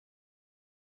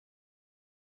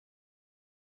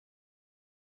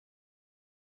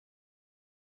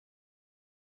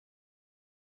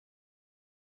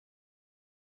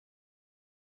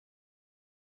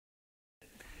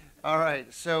All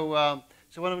right. So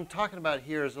what I'm talking about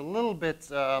here is a little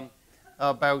bit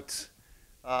about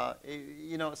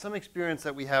some experience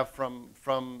that we have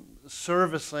from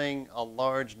servicing a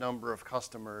large number of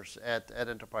customers at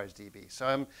Enterprise DB. So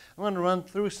I'm going to run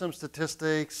through some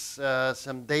statistics,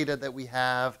 some data that we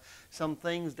have, some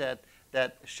things that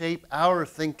shape our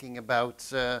thinking about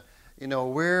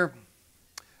where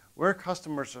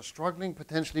customers are struggling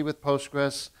potentially with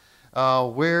Postgres,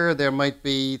 where there might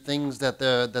be things that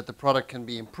the product can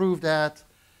be improved at,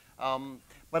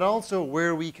 but also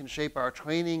where we can shape our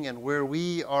training and where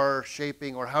we are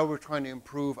shaping or how we're trying to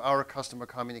improve our customer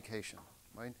communication,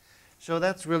 right? So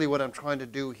that's really what I'm trying to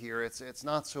do here. It's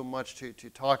not so much to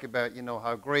talk about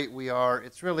how great we are.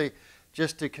 It's really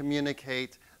just to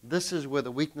communicate this is where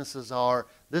the weaknesses are.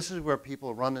 This is where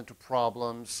people run into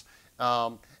problems.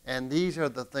 And these are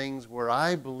the things where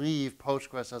I believe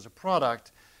Postgres as a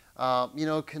product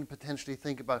can potentially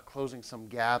think about closing some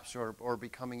gaps or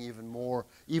becoming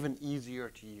even easier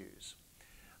to use.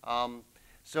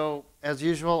 So as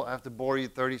usual, I have to bore you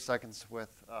 30 seconds with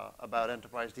about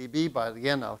Enterprise DB, but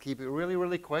again, I'll keep it really,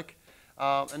 really quick.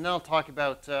 And then I'll talk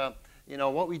about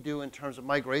what we do in terms of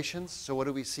migrations. So what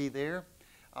do we see there?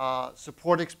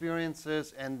 Support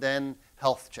experiences, and then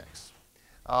health checks.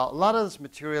 A lot of this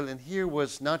material in here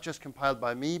was not just compiled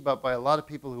by me, but by a lot of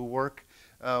people who work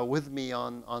with me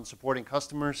on supporting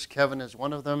customers. Kevin is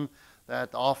one of them, that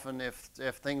often if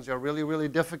things are really, really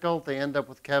difficult, they end up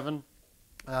with Kevin,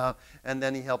 and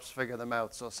then he helps figure them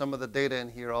out. So some of the data in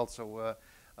here also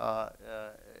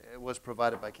was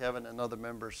provided by Kevin and other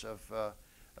members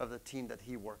of the team that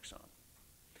he works on.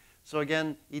 So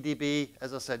again, EDB,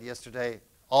 as I said yesterday,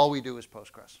 all we do is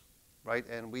Postgres, right?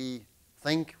 And we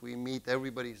think we meet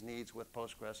everybody's needs with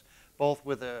Postgres, both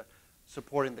with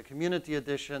supporting the community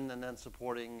edition and then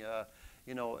supporting a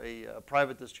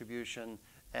private distribution,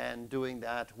 and doing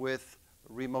that with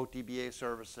remote DBA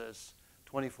services,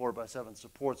 24/7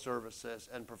 support services,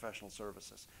 and professional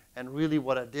services. And really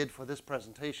what I did for this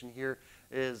presentation here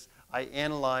is I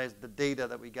analyzed the data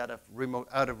that we got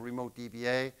out of remote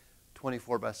DBA,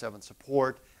 24/7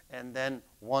 support, and then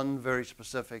one very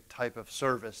specific type of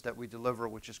service that we deliver,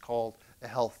 which is called a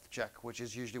health check, which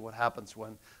is usually what happens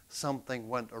when something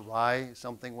went awry,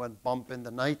 something went bump in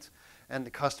the night, and the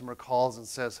customer calls and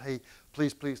says, hey,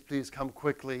 please, please, please come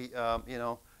quickly,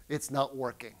 it's not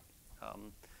working.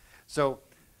 So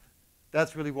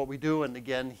that's really what we do. And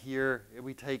again, here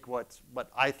we take what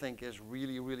I think is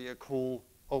really, really a cool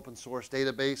open source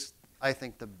database. I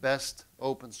think the best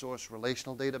open source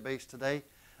relational database today.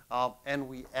 And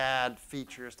we add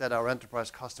features that our enterprise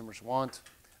customers want,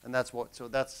 and that's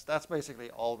basically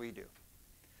all we do.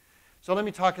 So let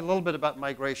me talk a little bit about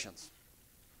migrations.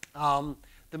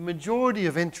 The majority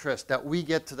of interest that we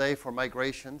get today for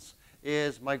migrations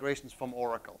is migrations from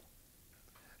Oracle,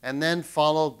 and then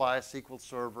followed by SQL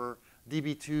Server,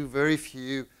 DB2, very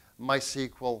few,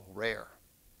 MySQL, rare.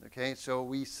 Okay, so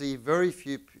we see very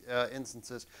few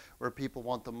instances where people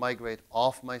want to migrate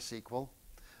off MySQL.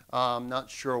 I'm not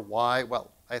sure why.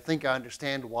 Well, I think I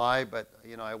understand why, but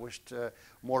I wished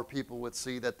more people would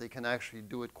see that they can actually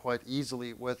do it quite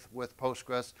easily with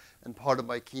Postgres. And part of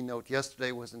my keynote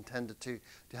yesterday was intended to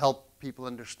help people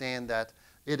understand that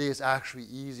it is actually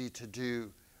easy to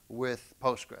do with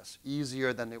Postgres,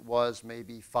 easier than it was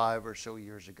maybe 5 or so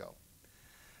years ago.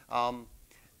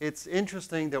 It's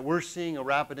interesting that we're seeing a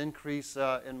rapid increase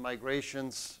in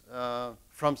migrations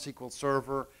from SQL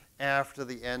Server after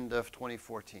the end of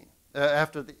 2014,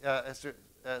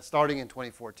 starting in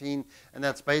 2014, and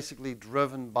that's basically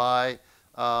driven by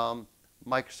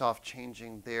Microsoft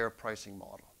changing their pricing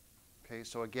model. Okay,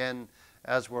 so again,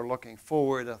 as we're looking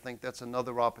forward, I think that's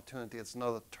another opportunity, it's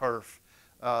another turf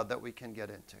that we can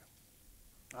get into.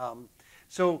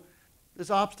 So there's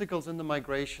obstacles in the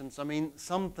migrations. I mean,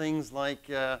 some things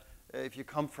like if you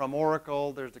come from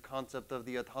Oracle, there's the concept of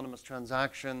the autonomous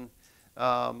transaction,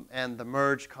 and the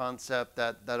merge concept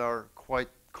that are quite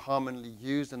commonly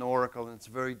used in Oracle, and it's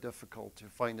very difficult to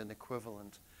find an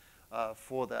equivalent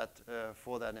for that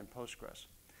in Postgres.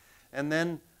 And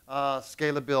then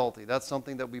scalability, that's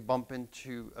something that we bump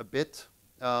into a bit.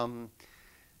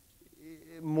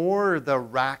 More the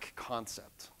rack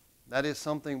concept. That is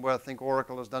something where I think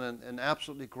Oracle has done an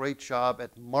absolutely great job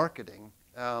at marketing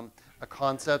a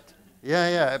concept.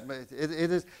 Yeah, it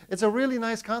is. It's a really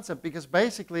nice concept because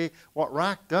basically what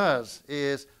rack does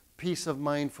is peace of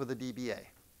mind for the DBA,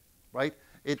 right?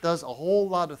 It does a whole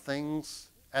lot of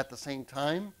things at the same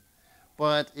time,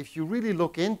 but if you really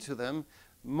look into them,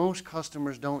 most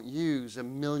customers don't use $1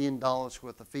 million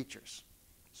worth of features,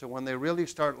 So when they really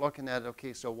start looking at,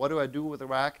 okay, so what do I do with the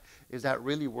rack? Is that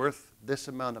really worth this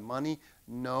amount of money?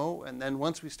 No. And then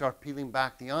once we start peeling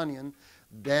back the onion,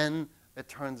 then it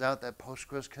turns out that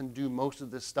Postgres can do most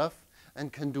of this stuff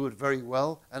and can do it very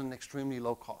well at an extremely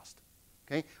low cost.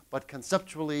 Okay? But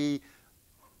conceptually,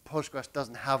 Postgres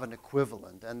doesn't have an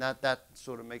equivalent, and that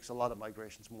sort of makes a lot of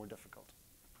migrations more difficult.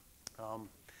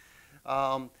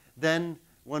 Then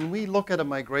when we look at a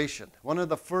migration, one of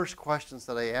the first questions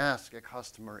that I ask a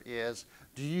customer is,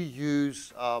 do you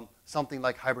use something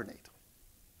like Hibernate?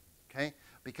 Okay?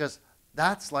 Because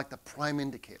that's like the prime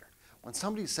indicator. When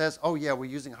somebody says, oh yeah, we're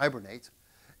using Hibernate,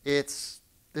 this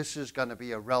is going to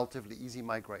be a relatively easy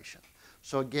migration.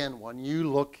 So again, when you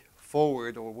look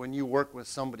forward or when you work with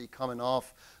somebody coming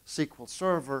off SQL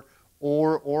Server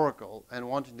or Oracle and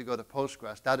wanting to go to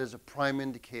Postgres, that is a prime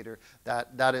indicator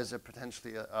that is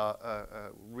potentially a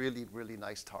really, really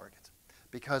nice target.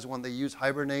 Because when they use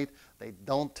Hibernate, they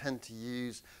don't tend to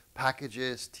use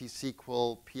packages,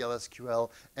 T-SQL, PLSQL,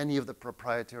 any of the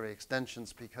proprietary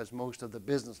extensions, because most of the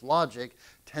business logic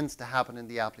tends to happen in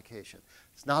the application.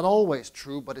 It's not always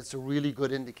true, but it's a really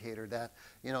good indicator that,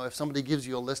 you know, if somebody gives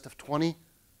you a list of 20,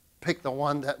 pick the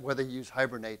one where they use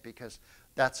Hibernate, because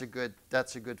that's a good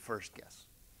first guess.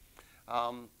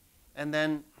 And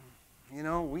then, you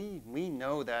know, we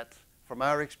know that from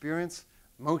our experience,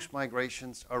 most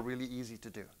migrations are really easy to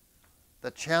do. The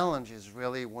challenge is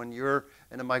really when you're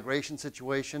in a migration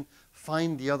situation,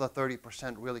 find the other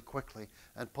 30% really quickly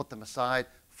and put them aside,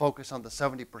 focus on the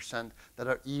 70% that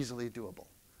are easily doable.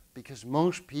 Because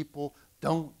most people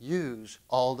don't use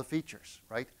all the features,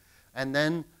 right? And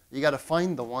then you got to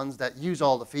find the ones that use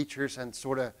all the features and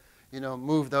sort of, you know,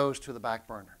 move those to the back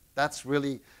burner. That's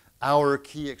really our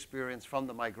key experience from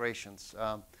the migrations.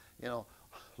 You know,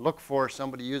 look for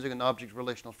somebody using an object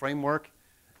relational framework,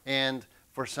 and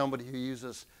for somebody who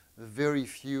uses very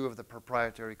few of the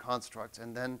proprietary constructs,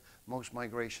 and then most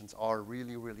migrations are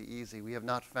really, really easy. We have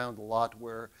not found a lot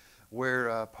where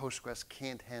Postgres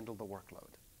can't handle the workload.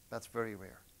 That's very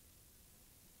rare.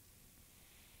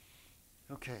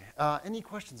 Okay, any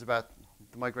questions about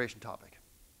the migration topic?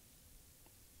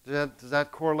 Does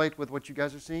that correlate with what you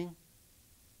guys are seeing?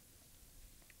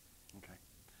 Okay.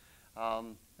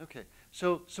 Okay,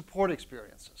 so support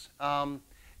experiences.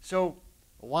 So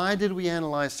why did we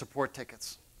analyze support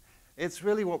tickets? It's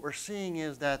really what we're seeing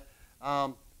is that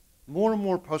more and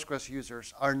more Postgres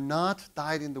users are not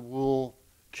dyed-in-the-wool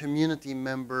community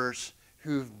members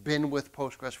who've been with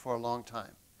Postgres for a long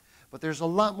time. But there's a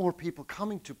lot more people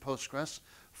coming to Postgres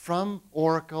from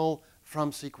Oracle,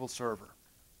 from SQL Server.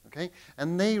 Okay?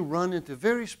 And they run into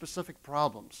very specific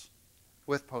problems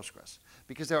with Postgres,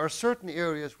 because there are certain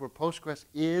areas where Postgres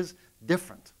is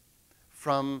different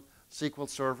from SQL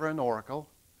Server and Oracle,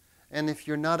 and if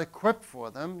you're not equipped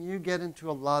for them, you get into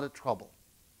a lot of trouble.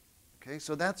 Okay?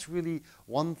 So that's really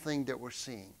one thing that we're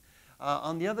seeing.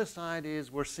 On the other side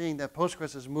is we're seeing that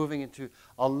Postgres is moving into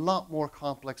a lot more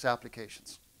complex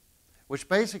applications, which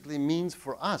basically means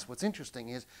for us, what's interesting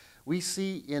is we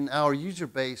see in our user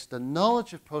base the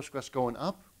knowledge of Postgres going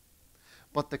up,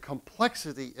 but the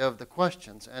complexity of the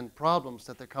questions and problems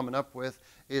that they're coming up with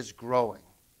is growing,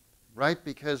 right?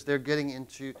 Because they're getting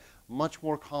into much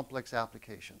more complex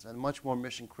applications and much more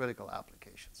mission-critical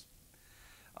applications.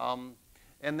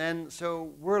 And then,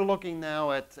 so we're looking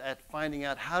now at finding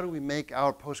out how do we make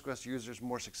our Postgres users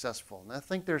more successful. And I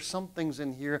think there's some things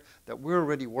in here that we're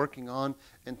already working on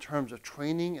in terms of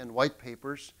training and white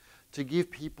papers to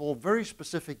give people very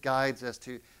specific guides as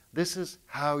to this is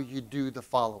how you do the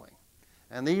following.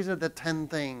 And these are the 10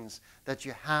 things that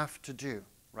you have to do,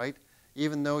 right?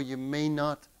 Even though you may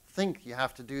not think you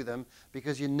have to do them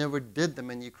because you never did them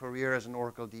in your career as an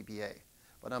Oracle DBA.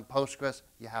 But on Postgres,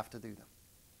 you have to do them.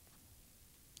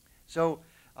 So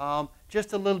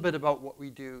just a little bit about what we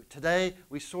do. Today,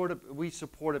 we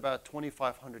support about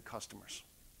 2,500 customers.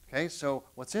 Okay, so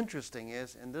what's interesting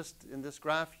is in this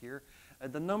graph here,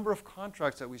 the number of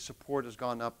contracts that we support has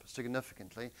gone up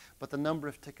significantly, but the number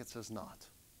of tickets has not.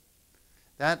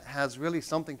 That has really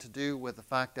something to do with the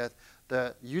fact that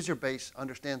the user base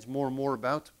understands more and more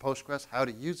about Postgres, how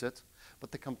to use it,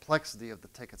 but the complexity of the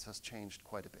tickets has changed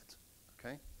quite a bit.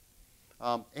 Okay,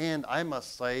 and I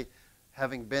must say,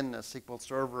 having been a SQL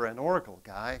Server and Oracle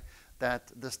guy,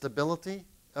 that the stability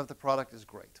of the product is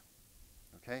great.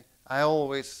 Okay, I'm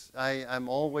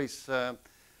always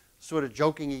sort of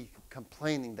jokingly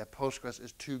complaining that Postgres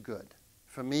is too good.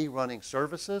 For me, running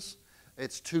services,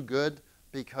 it's too good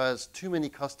because too many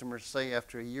customers say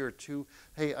after a year or two,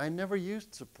 hey, I never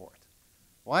used support.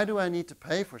 Why do I need to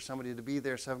pay for somebody to be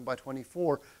there 7 by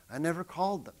 24? I never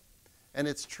called them. And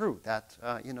it's true that,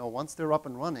 once they're up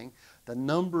and running, the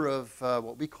number of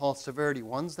what we call severity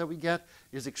 1s that we get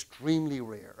is extremely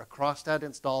rare. Across that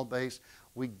install base,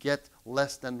 we get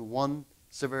less than 1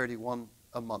 severity 1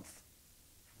 a month.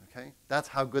 Okay? That's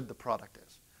how good the product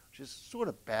is, which is sort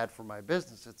of bad for my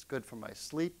business. It's good for my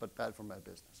sleep, but bad for my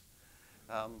business.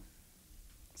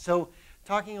 So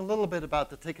talking a little bit about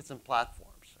the tickets and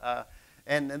platforms.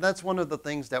 And that's one of the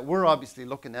things that we're obviously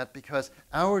looking at, because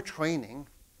our training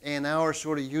and our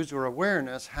sort of user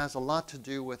awareness has a lot to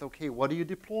do with, okay, what do you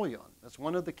deploy on? That's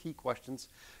one of the key questions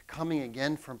coming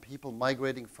again from people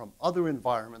migrating from other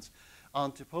environments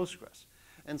onto Postgres.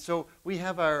 And so we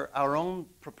have our own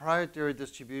proprietary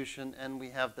distribution, and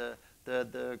we have the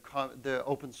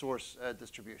open source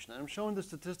distribution. And I'm showing the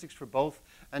statistics for both,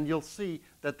 and you'll see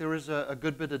that there is a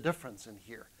good bit of difference in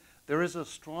here. There is a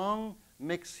strong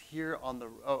mix here on the,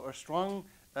 a strong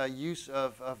use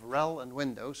of RHEL and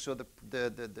Windows, so the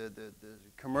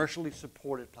commercially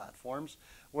supported platforms,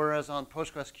 whereas on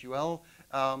PostgreSQL,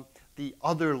 the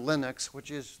other Linux,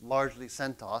 which is largely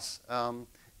CentOS,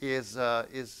 is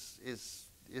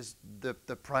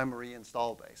the primary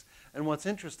install base. And what's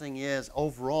interesting is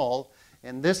overall,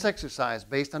 in this exercise,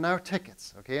 based on our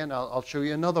tickets, okay, and I'll show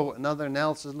you another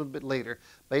analysis a little bit later,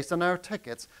 based on our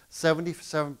tickets,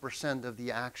 77% of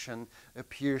the action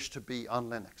appears to be on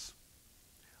Linux.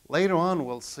 Later on,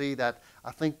 we'll see that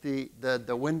I think the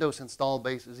Windows install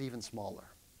base is even smaller.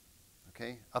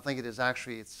 Okay, I think it is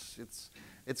actually,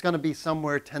 it's going to be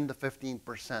somewhere 10 to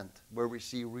 15% where we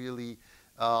see really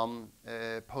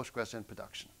Postgres in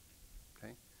production.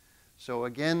 Okay, so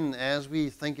again, as we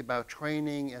think about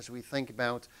training, as we think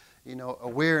about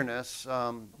awareness,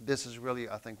 this is really,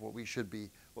 I think, what we should be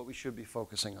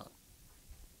focusing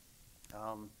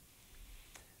on.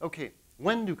 Okay,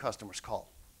 when do customers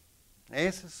call?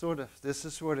 This is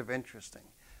sort of interesting.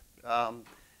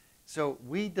 So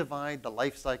we divide the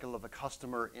life cycle of a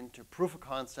customer into proof of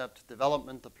concept,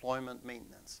 development, deployment,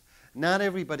 maintenance. Not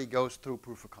everybody goes through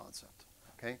proof of concept.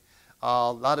 Okay,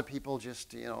 a lot of people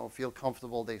just feel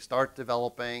comfortable. They start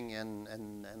developing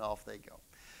and off they go.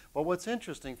 But what's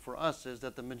interesting for us is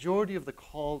that the majority of the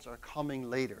calls are coming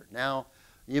later. Now,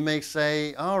 you may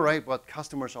say, all right, but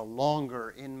customers are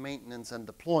longer in maintenance and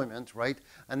deployment, right?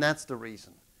 And that's the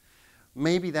reason.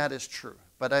 Maybe that is true,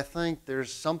 but I think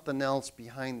there's something else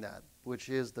behind that, which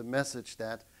is the message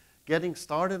that getting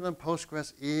started on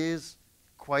Postgres is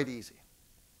quite easy,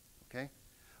 okay?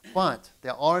 But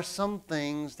there are some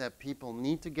things that people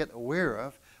need to get aware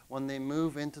of when they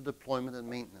move into deployment and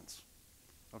maintenance,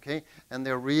 okay? And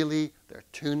they're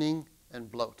tuning and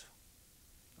bloat,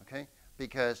 okay?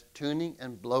 Because tuning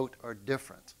and bloat are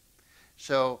different.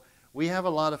 So we have a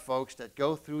lot of folks that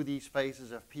go through these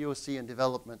phases of POC and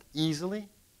development easily.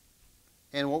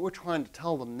 And what we're trying to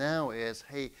tell them now is,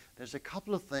 hey, there's a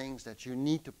couple of things that you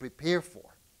need to prepare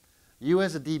for. You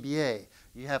as a DBA,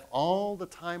 you have all the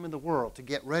time in the world to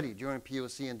get ready during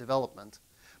POC and development.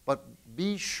 But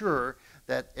be sure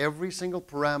that every single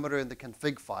parameter in the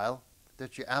config file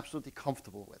that you're absolutely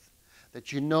comfortable with,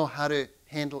 that you know how to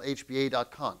handle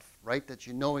hba.conf, right? That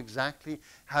you know exactly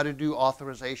how to do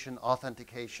authorization,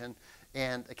 authentication,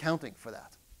 and accounting for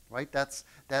that, right? That's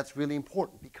really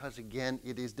important because, again,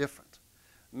 it is different.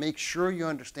 Make sure you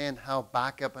understand how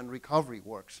backup and recovery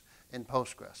works in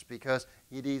Postgres because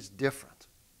it is different,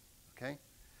 okay?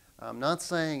 I'm not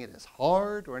saying it is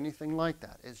hard or anything like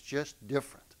that. It's just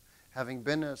different. Having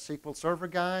been a SQL Server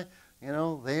guy,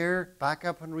 their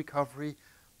backup and recovery,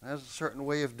 there's a certain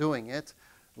way of doing it.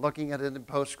 Looking at it in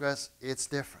Postgres, it's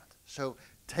different. So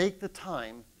take the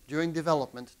time during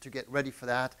development to get ready for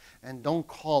that, and don't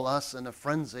call us in a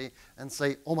frenzy and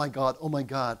say, oh my God,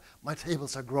 my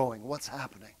tables are growing. What's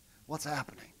happening? What's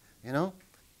happening?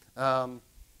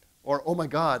 Or, oh my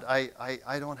God,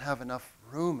 I don't have enough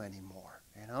room anymore.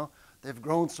 They've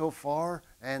grown so far,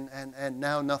 and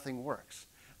now nothing works.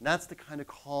 And that's the kind of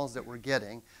calls that we're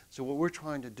getting. So what we're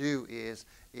trying to do is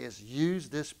use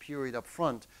this period up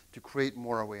front to create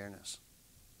more awareness.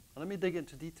 Let me dig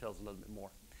into details a little bit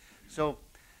more. So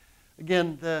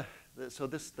again,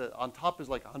 on top is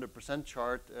like a 100%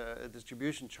 chart, a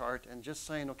distribution chart, and just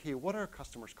saying, okay, what are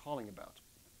customers calling about?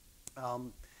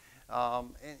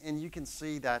 And you can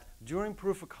see that during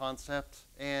proof of concept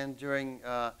and during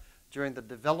the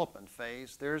development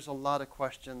phase, there's a lot of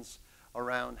questions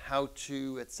around how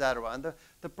to, etc. And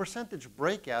the percentage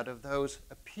breakout of those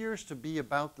appears to be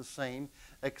about the same,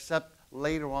 except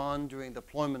later on during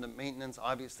deployment and maintenance,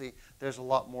 obviously, there's a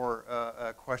lot more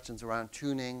questions around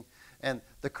tuning. And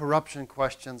the corruption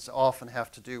questions often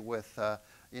have to do with,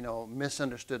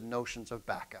 misunderstood notions of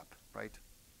backup, right?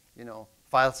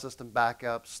 file system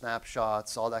backups,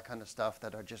 snapshots, all that kind of stuff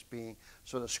that are just being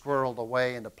sort of squirreled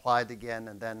away and applied again,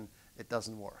 and then it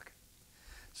doesn't work.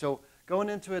 So going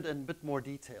into it in a bit more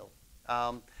detail.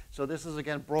 So this is,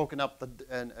 again, broken up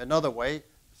another way.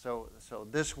 So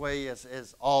this way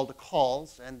is all the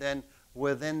calls, and then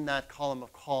within that column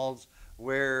of calls,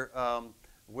 where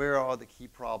are the key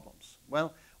problems?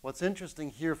 Well, what's interesting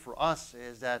here for us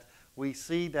is that we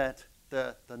see that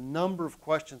the number of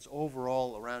questions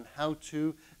overall around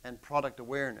how-to and product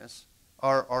awareness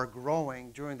are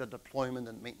growing during the deployment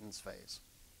and maintenance phase.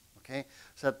 Okay?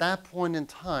 So at that point in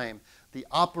time, the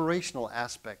operational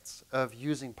aspects of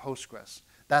using Postgres,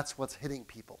 that's what's hitting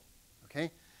people.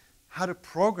 Okay? How to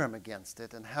program against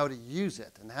it and how to use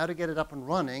it and how to get it up and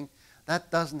running,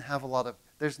 that doesn't have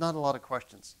there's not a lot of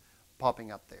questions popping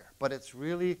up there. But it's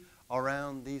really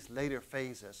around these later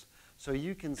phases. So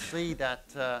you can see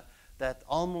that that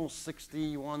almost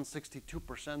 61,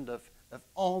 62% of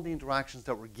all the interactions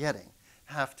that we're getting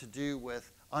have to do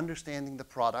with understanding the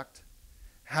product,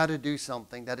 how to do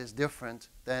something that is different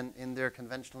than in their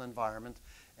conventional environment,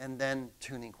 and then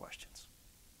tuning questions.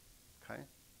 Okay?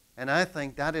 And I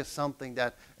think that is something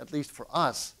that, at least for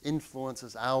us,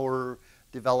 influences our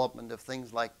development of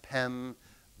things like PEM,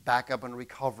 backup and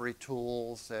recovery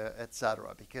tools, et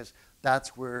cetera, because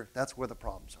that's where the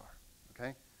problems are.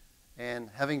 Okay? And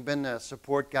having been a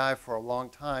support guy for a long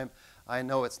time, I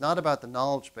know it's not about the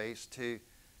knowledge base to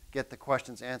get the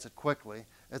questions answered quickly.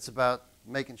 It's about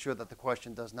making sure that the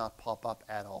question does not pop up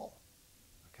at all.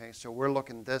 Okay, so we're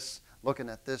looking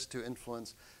at this to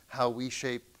influence how we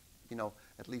shape,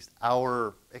 at least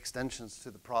our extensions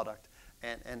to the product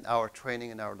and our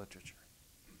training and our literature.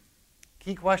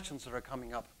 Key questions that are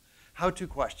coming up. How-to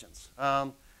questions.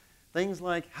 Things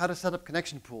like how to set up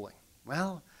connection pooling.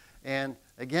 Well, and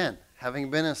again,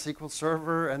 having been a SQL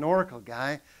Server and Oracle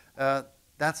guy,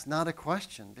 that's not a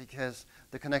question because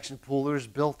the connection pooler is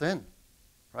built in,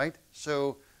 right?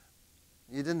 So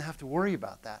you didn't have to worry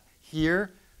about that.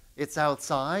 Here, it's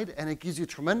outside, and it gives you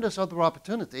tremendous other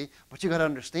opportunity, but you got to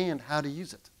understand how to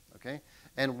use it, okay?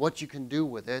 And what you can do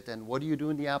with it, and what do you do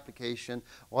in the application?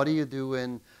 What do you do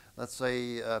in, let's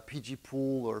say, PG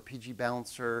Pool or PG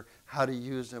Bouncer? How to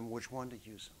use them? Which one to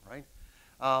use them,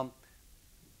 right?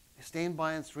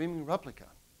 Standby and streaming replica.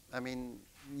 I mean,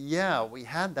 yeah, we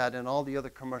had that in all the other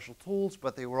commercial tools,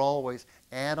 but they were always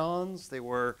add-ons. They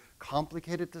were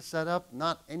complicated to set up,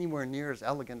 not anywhere near as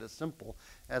elegant as simple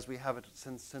as we have it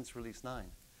since release 9.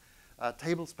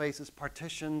 Table spaces,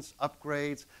 partitions,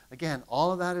 upgrades. Again,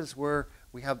 all of that is where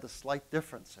we have the slight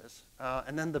differences.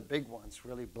 And then the big ones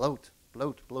really bloat.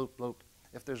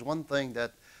 If there's one thing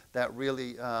that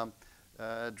really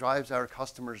drives our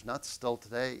customers nuts still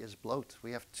today is bloat.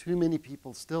 We have too many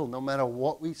people still, no matter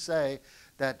what we say,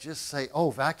 that just say,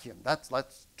 oh, vacuum, that's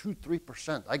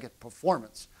 2-3%. I get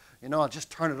performance. I'll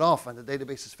just turn it off and the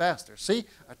database is faster. See,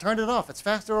 I turned it off. It's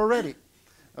faster already.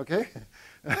 Okay?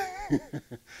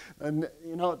 And,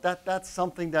 that's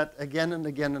something that again and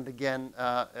again and again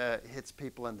hits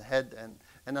people in the head.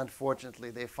 And unfortunately,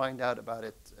 they find out about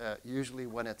it usually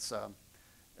when it's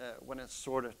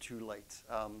sort of too late.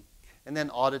 And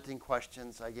then auditing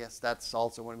questions, I guess that's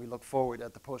also when we look forward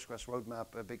at the Postgres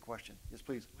roadmap, a big question. Yes,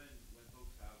 please. When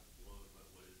folks have bloat,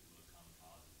 what is the most common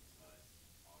cause besides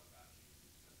auto batching?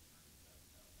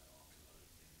 That off with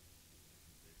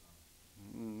other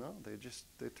things? No, they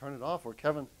turn it off. Or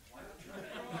Kevin. Why not turn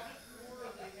it off?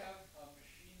 Or they have a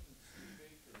machine that's too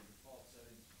big for the default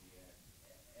settings to be added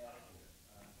to it.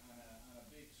 On a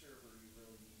big server, you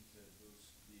really need to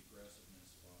boost the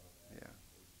aggressiveness of auto batching.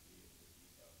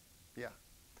 Yeah.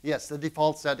 Yes, the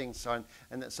default settings are,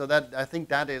 and so that I think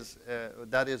that is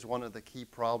one of the key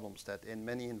problems that in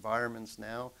many environments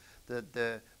now,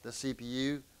 the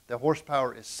CPU, the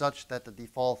horsepower is such that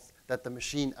the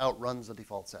machine outruns the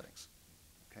default settings.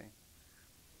 Okay.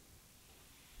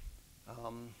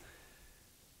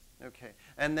 Okay,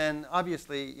 and then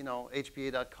obviously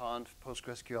HPA.conf,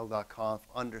 PostgreSQL.conf,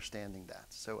 understanding that.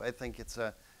 So I think it's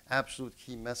an absolute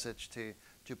key message to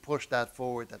push that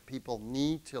forward, that people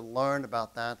need to learn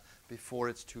about that before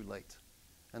it's too late.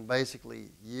 And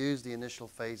basically use the initial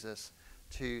phases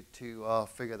to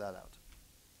figure that out.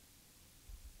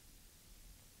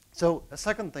 So a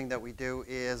second thing that we do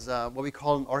is what we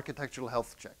call an architectural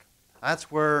health check.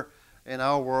 That's where in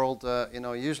our world,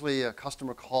 usually a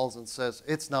customer calls and says,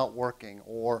 it's not working,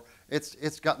 or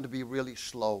it's gotten to be really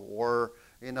slow, or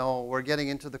we're getting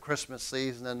into the Christmas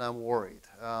season and I'm worried.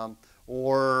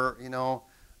 Or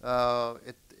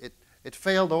it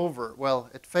failed over. Well,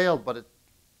 it failed, but it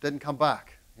didn't come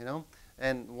back.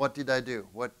 And what did I do?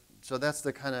 So that's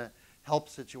the kind of help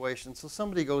situation. So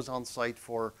somebody goes on site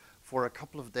for a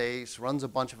couple of days, runs a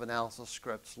bunch of analysis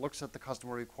scripts, looks at the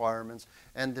customer requirements,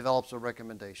 and develops a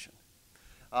recommendation.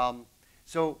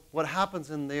 So what happens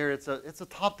in there, it's a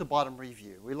top to bottom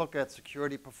review. We look at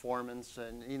security performance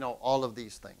and all of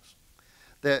these things.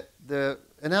 The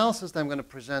analysis that I'm going to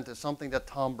present is something that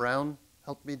Tom Brown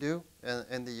helped me do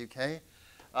in the UK.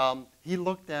 He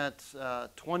looked at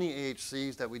 20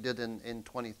 AHCs that we did in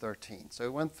 2013. So he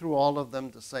went through all of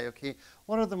them to say, okay,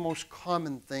 what are the most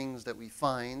common things that we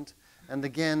find? And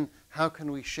again, how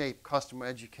can we shape customer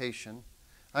education?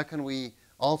 How can we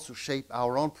also shape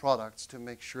our own products to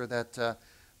make sure that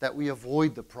we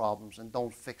avoid the problems and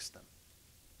don't fix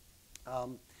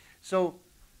them? So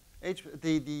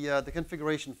the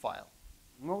configuration file.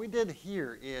 And what we did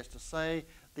here is to say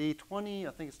the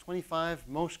 25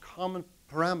 most common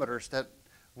parameters that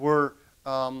were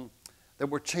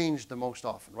changed the most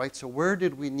often, right? So where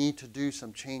did we need to do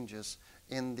some changes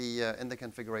in the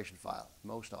configuration file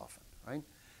most often, right?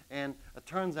 And it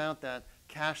turns out that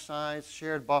cache size,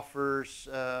 shared buffers,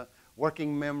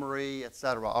 working memory,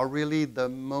 etc., are really the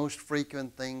most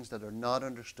frequent things that are not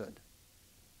understood.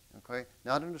 Okay,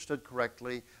 not understood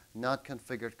correctly, not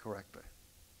configured correctly.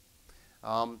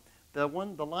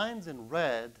 The lines in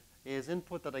red is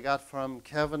input that I got from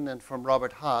Kevin and from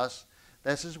Robert Haas.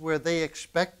 This is where they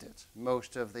expected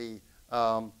most of the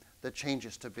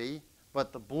changes to be,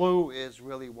 but the blue is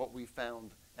really what we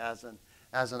found as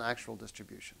an actual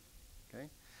distribution. Okay,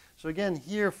 so again,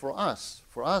 here for us,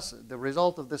 the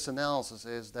result of this analysis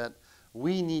is that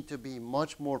we need to be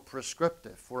much more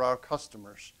prescriptive for our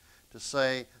customers to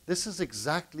say, this is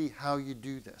exactly how you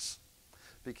do this.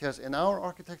 Because in our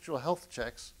architectural health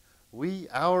checks,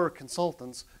 our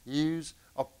consultants use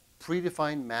a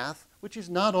predefined math, which is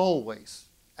not always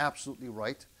absolutely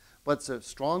right, but it's a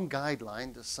strong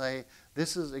guideline to say,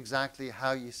 this is exactly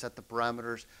how you set the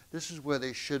parameters. This is where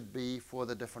they should be for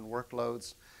the different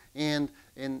workloads. And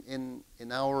in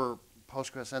our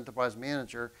Postgres Enterprise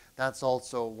Manager, that's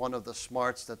also one of the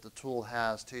smarts that the tool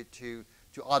has to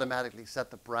automatically set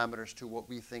the parameters to what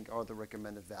we think are the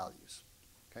recommended values.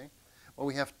 Okay? Well,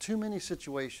 we have too many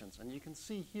situations, and you can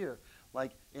see here,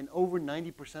 like in over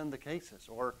 90% of the cases,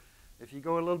 or if you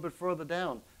go a little bit further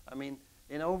down, I mean,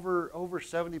 in over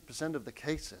 70% of the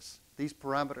cases, these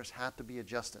parameters had to be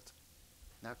adjusted.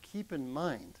 Now, keep in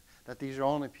mind that these are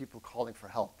only people calling for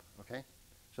help, okay?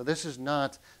 So this is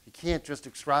not, you can't just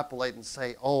extrapolate and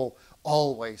say, oh,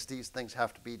 always these things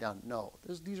have to be done. No,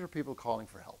 these are people calling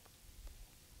for help.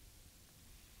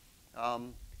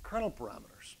 Kernel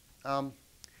parameters.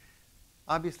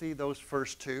 Obviously, those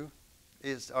first two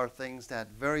are things that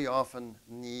very often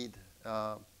need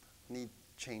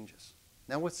changes.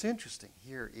 Now, what's interesting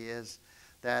here is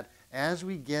that as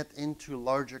we get into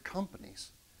larger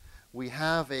companies, we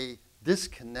have a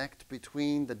disconnect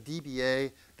between the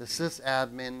DBA, the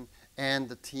sysadmin, and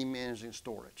the team managing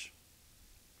storage.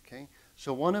 Okay?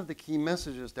 So one of the key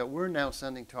messages that we're now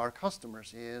sending to our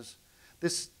customers is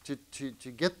this: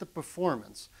 to get the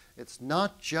performance, it's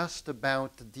not just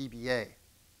about the DBA,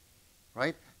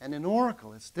 right? And in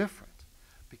Oracle, it's different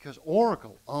because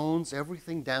Oracle owns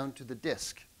everything down to the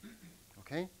disk,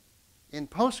 okay? In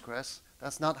Postgres,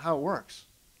 that's not how it works.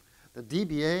 The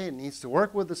DBA needs to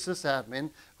work with the sysadmin,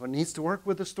 or needs to work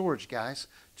with the storage guys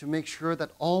to make sure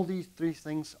that all these three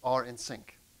things are in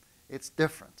sync. It's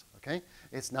different, okay?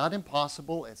 It's not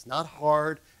impossible, it's not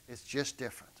hard, it's just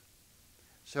different.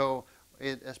 So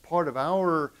as part of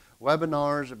our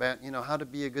webinars about how to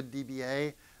be a good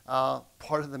DBA,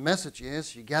 part of the message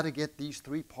is you got to get these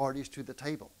three parties to the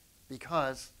table,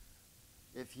 because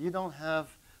if you don't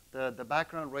have the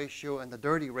background ratio and the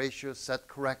dirty ratio set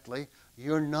correctly,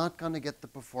 you're not going to get the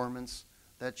performance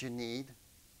that you need,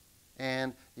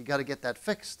 and you got to get that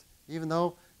fixed, even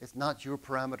though it's not your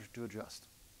parameter to adjust.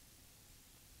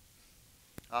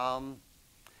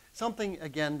 Something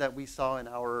again that we saw in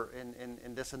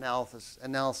this analysis,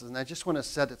 and I just want to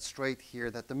set it straight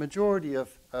here, that the majority of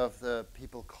the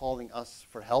people calling us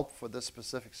for help for this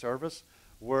specific service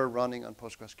were running on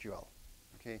PostgreSQL,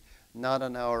 okay, not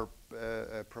on our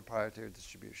proprietary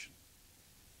distribution.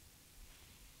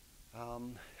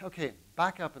 Okay,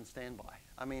 backup and standby.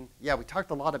 I mean, yeah, we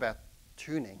talked a lot about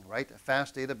tuning, right? A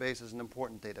fast database is an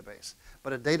important database,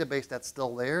 but a database that's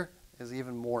still there is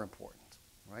even more important,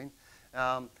 right?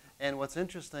 And what's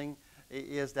interesting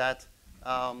is that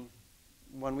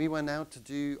when we went out to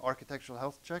do architectural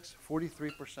health checks,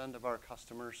 43% of our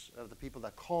customers, of the people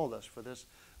that called us for this,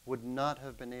 would not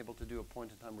have been able to do a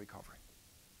point-in-time recovery.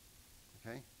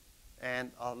 Okay?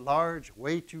 And a large,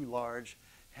 way too large,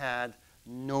 had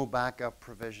no backup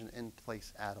provision in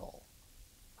place at all.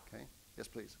 Okay? Yes,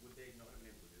 please. Would they not have been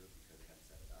able to do it because they hadn't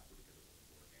set it up, or because it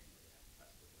wasn't working, or they hadn't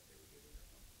tested what they were doing, or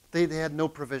something? They had no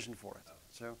provision for it.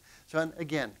 Okay. So and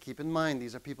again, keep in mind,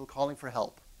 these are people calling for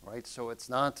help, right? So it's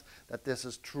not that this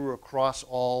is true across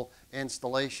all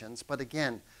installations. But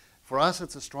again, for us,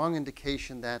 it's a strong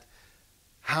indication that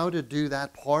how to do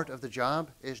that part of the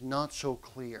job is not so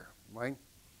clear, right?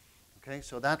 Okay,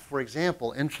 so that, for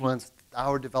example, influenced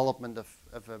our development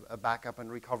of a backup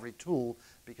and recovery tool,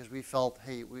 because we felt,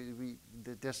 hey,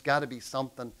 there's got to be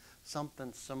something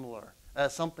similar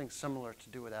to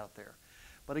do it out there.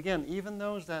 But again, even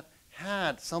those that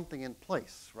had something in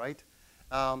place, right,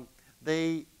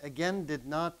 they, again, did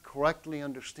not correctly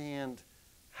understand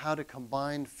how to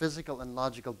combine physical and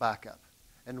logical backup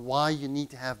and why you need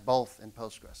to have both in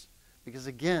Postgres. Because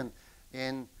again,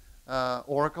 in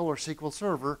Oracle or SQL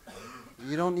Server,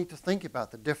 you don't need to think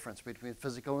about the difference between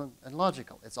physical and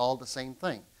logical. It's all the same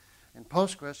thing. In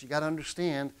Postgres, you got to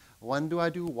understand when do I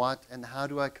do what and how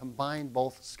do I combine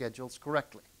both schedules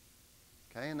correctly.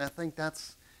 Okay, and I think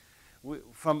that's,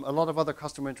 from a lot of other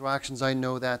customer interactions, I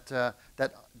know that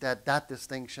that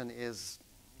distinction is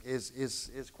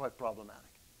quite problematic.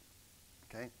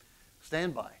 Okay,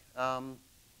 standby.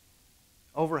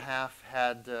 Over half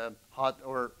had hot,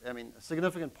 or I mean, a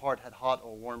significant part had hot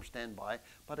or warm standby.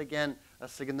 But again, a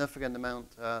significant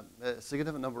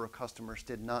number of customers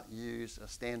did not use a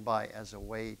standby as a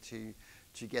way to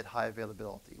get high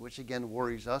availability, which again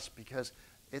worries us because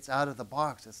it's out of the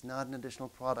box. It's not an additional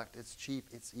product. It's cheap.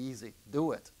 It's easy.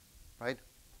 Do it, right?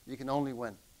 You can only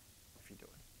win if you do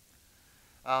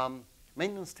it.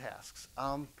 Maintenance tasks.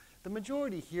 The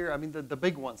majority here, I mean, the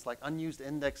big ones like unused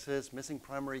indexes, missing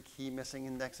primary key, missing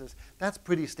indexes, that's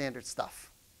pretty standard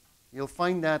stuff. You'll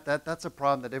find that's a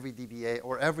problem that every DBA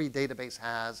or every database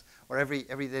has, or every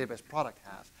database product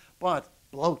has. But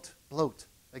bloat,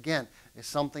 again, is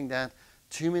something that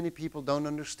too many people don't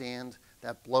understand,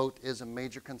 that bloat is a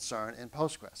major concern in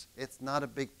Postgres. It's not a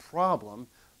big problem,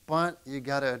 but you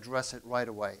got to address it right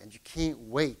away. And you can't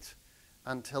wait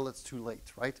until it's too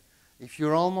late, right? If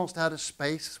you're almost out of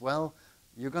space, well,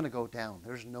 you're going to go down.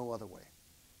 There's no other way.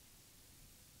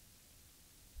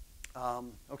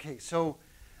 Okay, so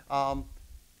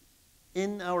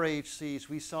in our AHCs,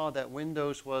 we saw that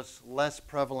Windows was less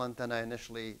prevalent than I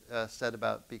initially said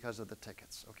about because of the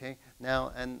tickets. Okay,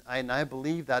 now, and I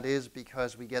believe that is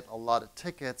because we get a lot of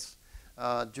tickets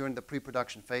during the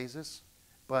pre-production phases,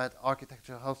 but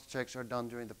architectural health checks are done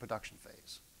during the production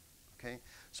phase. Okay,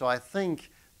 so I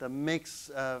think the mix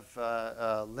of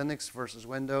Linux versus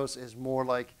Windows is more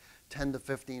like 10 to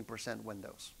 15%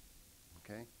 Windows.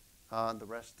 Okay, the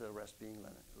rest being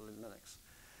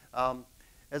Linux.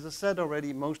 As I said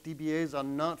already, most DBAs are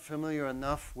not familiar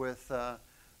enough with the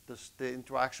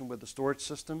interaction with the storage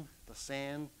system, the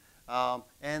SAN,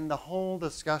 and the whole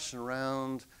discussion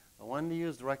around when to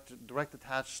use direct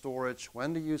attached storage,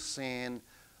 when to use SAN,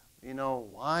 you know,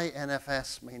 why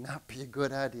NFS may not be a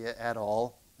good idea at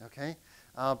all, okay?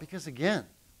 Because again,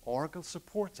 Oracle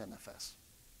supports NFS.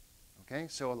 Okay,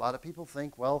 so a lot of people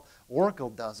think, well, Oracle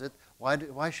does it,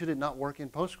 why should it not work in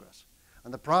Postgres?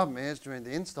 And the problem is, during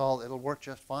the install, it'll work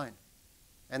just fine.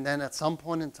 And then at some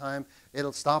point in time,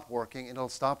 it'll stop working. It'll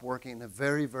stop working in a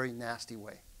very, very nasty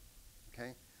way.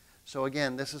 Okay? So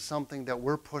again, this is something that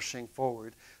we're pushing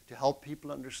forward to help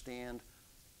people understand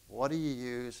what do you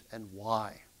use and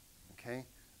why. Okay?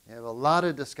 We have a lot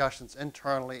of discussions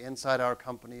internally inside our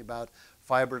company about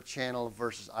fiber channel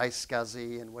versus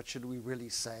iSCSI and what should we really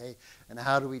say and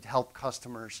how do we help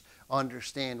customers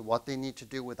understand what they need to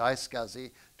do with iSCSI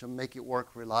to make it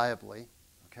work reliably,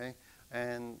 okay?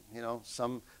 And you know,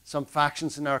 some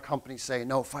factions in our company say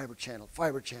no, fiber channel,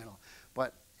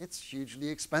 but it's hugely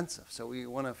expensive. So we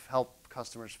want to help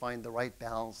customers find the right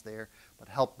balance there, but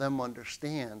help them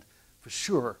understand for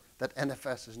sure that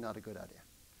NFS is not a good idea.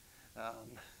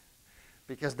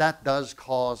 Because that does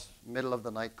cause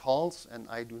middle-of-the-night calls, and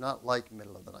I do not like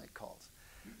middle-of-the-night calls.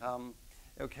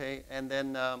 Okay, and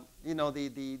then you know,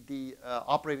 the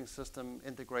operating system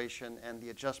integration and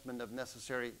the adjustment of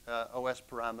necessary OS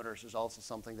parameters is also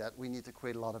something that we need to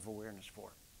create a lot of awareness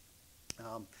for.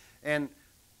 And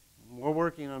we're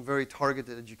working on very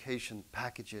targeted education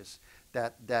packages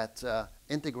that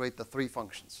integrate the three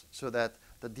functions, so that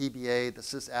the DBA, the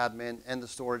sysadmin, and the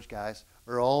storage guys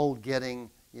are all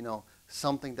getting, you know,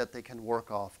 something that they can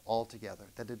work off all together,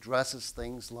 that addresses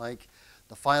things like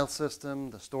the file system,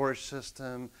 the storage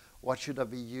system, what should I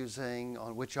be using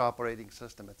on which operating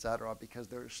system, etc., because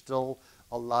there's still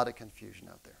a lot of confusion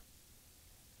out there.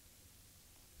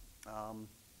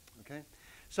 Okay,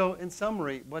 so in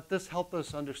summary, what this helped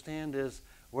us understand is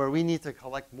where we need to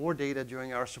collect more data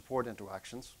during our support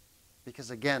interactions.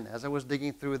 Because again, as I was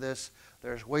digging through this,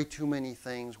 there's way too many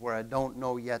things where I don't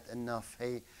know yet enough.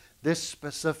 Hey, this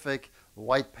specific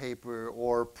white paper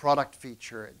or product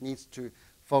feature, it needs to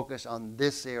focus on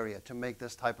this area to make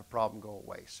this type of problem go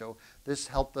away. So this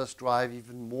helped us drive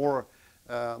even more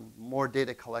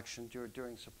data collection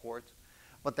during support.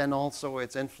 But then also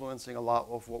it's influencing a lot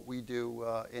of what we do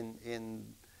in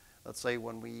let's say,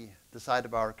 when we decide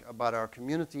about our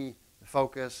community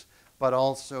focus, but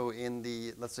also in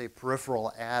the, let's say,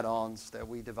 peripheral add-ons that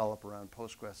we develop around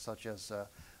Postgres, such as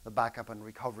the backup and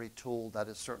recovery tool that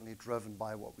is certainly driven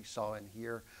by what we saw in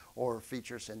here, or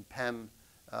features in PEM,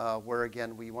 where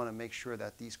again, we want to make sure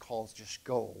that these calls just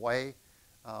go away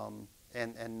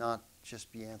and not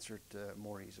just be answered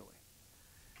more easily.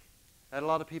 I had a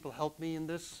lot of people help me in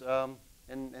this,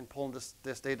 in pulling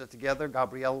this data together.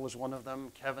 Gabrielle was one of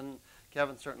them. Kevin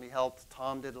certainly helped.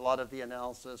 Tom did a lot of the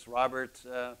analysis. Robert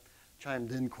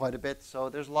chimed in quite a bit. So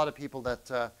there's a lot of people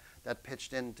that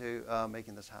pitched into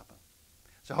making this happen.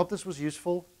 So I hope this was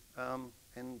useful.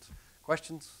 And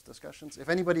questions, discussions? If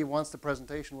anybody wants the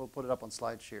presentation, we'll put it up on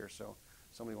SlideShare. So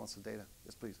if somebody wants the data,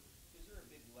 yes, please. Is there a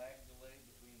big lag delay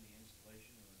between the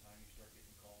installation and the time you start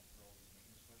getting called for all these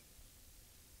maintenance questions?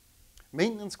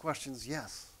 Maintenance questions,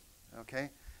 yes. Okay,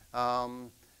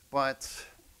 but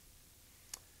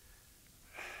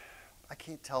I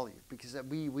can't tell you because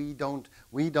we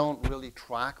don't really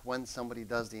track when somebody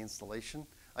does the installation.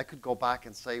 I could go back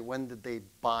and say when did they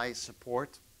buy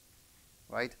support,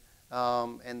 right?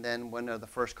 And then when are the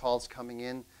first calls coming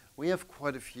in? We have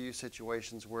quite a few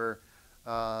situations where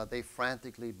they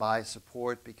frantically buy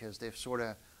support because they've sort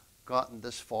of gotten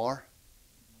this far,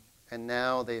 and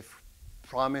now they've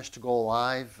promised to go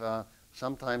live.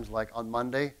 Sometimes like on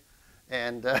Monday,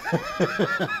 and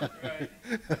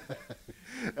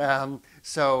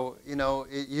so you know,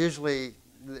 usually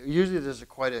there's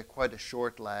quite a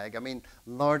short lag. I mean,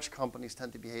 large companies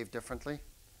tend to behave differently,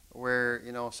 where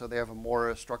you know, so they have a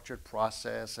more structured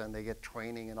process and they get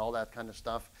training and all that kind of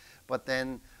stuff. But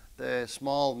then the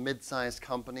small, mid-sized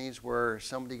companies where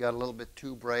somebody got a little bit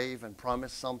too brave and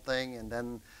promised something, and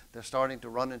then they're starting to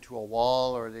run into a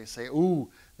wall, or they say, "Ooh,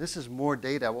 this is more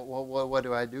data. What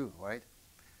do I do?" Right?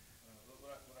 What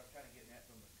I'm kind of getting at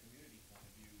from the community point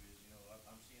of view is, you know,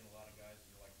 I'm seeing a lot of guys that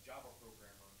are like Java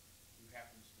programmer who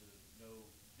happens to know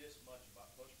this much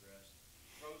about Postgres,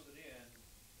 throws it in,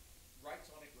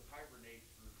 writes on it with Hibernate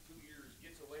for 2 years,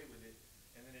 gets away with it,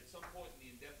 and then at some point in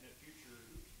the indefinite future,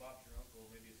 oops, Bob's your uncle,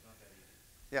 maybe it's not that easy.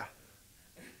 Yeah.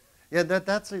 Yeah,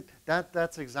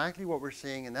 that's exactly what we're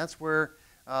seeing, and that's where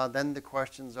then the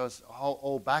questions is,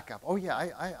 oh, backup. Oh yeah,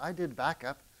 I did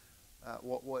backup.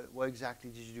 What exactly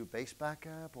did you do? Base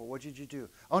backup, or what did you do?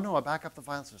 Oh no, I back up the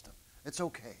file system. It's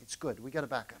okay. It's good. We got a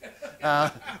backup,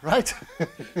 right?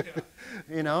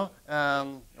 You know,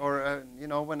 or you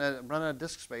know, when I run out of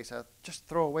disk space, I just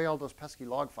throw away all those pesky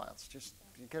log files. Just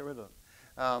get rid of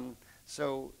them.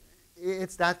 So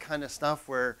it's that kind of stuff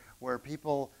where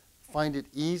people find it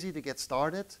easy to get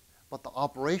started, but the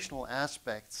operational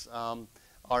aspects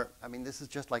are, I mean, this is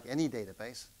just like any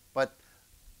database, but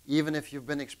even if you've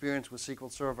been experienced with SQL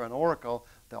Server and Oracle,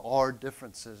 there are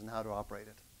differences in how to operate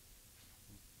it.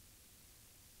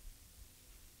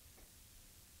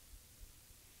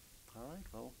 All right,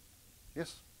 well,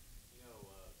 yes? You know,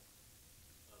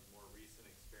 a more recent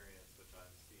experience which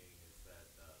I'm seeing is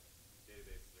that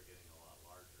databases are getting a lot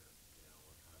larger. You know,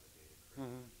 we're kind of a data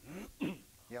crazy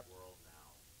Yep. world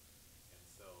now. And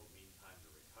so mean time to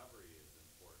recovery is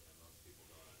important, and most people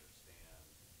don't understand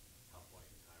how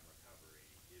point-in-time recovery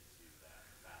gives you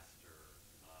that faster,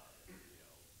 you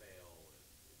know, fail.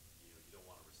 You know, you don't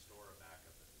want to restore a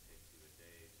backup if it takes you a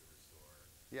day to restore.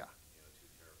 Yeah. You know,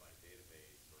 2 terabyte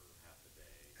database or half a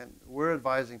day. And we're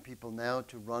advising people now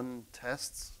to run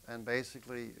tests and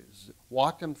basically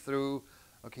walk them through,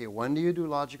 okay, when do you do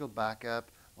logical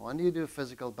backup? When do you do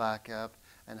physical backup?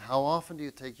 And how often do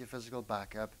you take your physical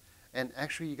backup? And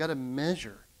actually, you got to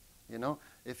measure, you know?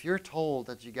 If you're told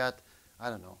that you got, I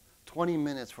don't know, 20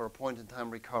 minutes for a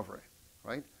point-in-time recovery,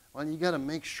 right? Well, you got to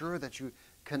make sure that you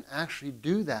can actually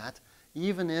do that,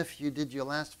 even if you did your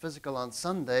last physical on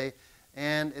Sunday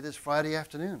and it is Friday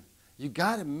afternoon. You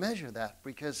got to measure that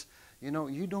because, you know,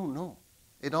 you don't know.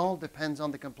 It all depends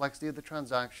on the complexity of the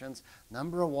transactions,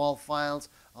 number of wall files,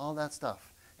 all that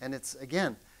stuff. And it's,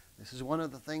 again, this is one of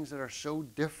the things that are so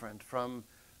different from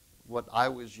what I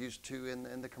was used to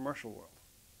in the commercial world.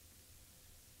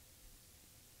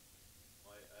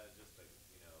 Well, I just,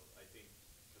 you know, I think,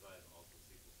 because I am also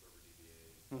SQL Server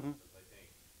DBA, Mm-hmm. I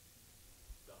think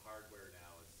the hardware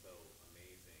now is so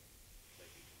amazing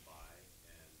that you can buy,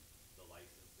 and the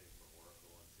licensing for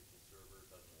Oracle and SQL Server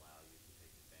doesn't allow you to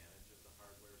take advantage of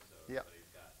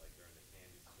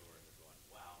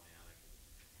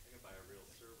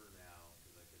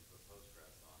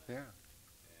Yeah.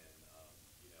 And,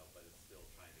 but it's still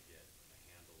trying to get a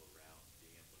handle around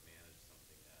being able to manage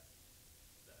something that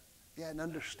Yeah, and is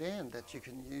actually understand that you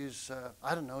can powerful. use,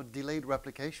 I don't know, delayed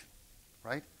replication,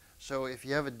 right? So if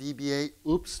you have a DBA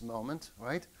oops moment,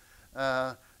 right,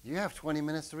 you have 20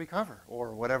 minutes to recover,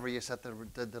 or whatever you set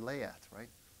the delay at, right?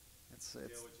 It's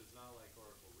Which is not like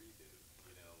Oracle Redo,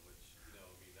 which, I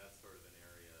mean, that's sort of an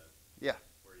area yeah.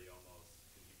 where you almost,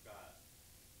 because you've got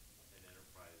an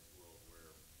enterprise world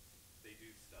where they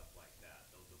do stuff like that.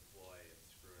 They'll deploy and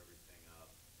screw everything up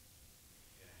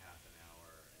in a half an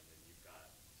hour, and then you've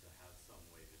got to have some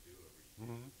way to do a redo.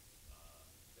 Mm-hmm.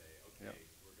 Say, Yeah. okay,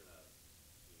 we're gonna,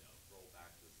 roll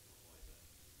back this deployment.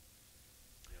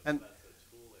 So And that's a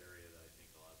tool area that I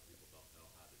think a lot of people don't know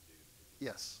how to do.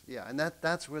 yes, yeah, and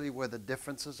that's really where the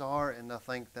differences are, and I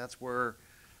think that's where,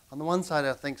 on the one side,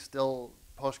 I think still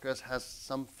Postgres has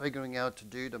some figuring out to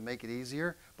do to make it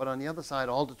easier, but on the other side,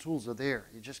 all the tools are there.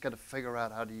 You just got to figure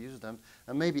out how to use them,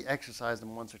 and maybe exercise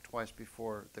them once or twice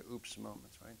before the oops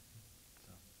moments, right?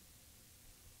 So.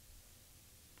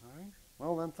 All right.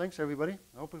 Well then, thanks everybody.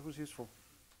 I hope it was useful.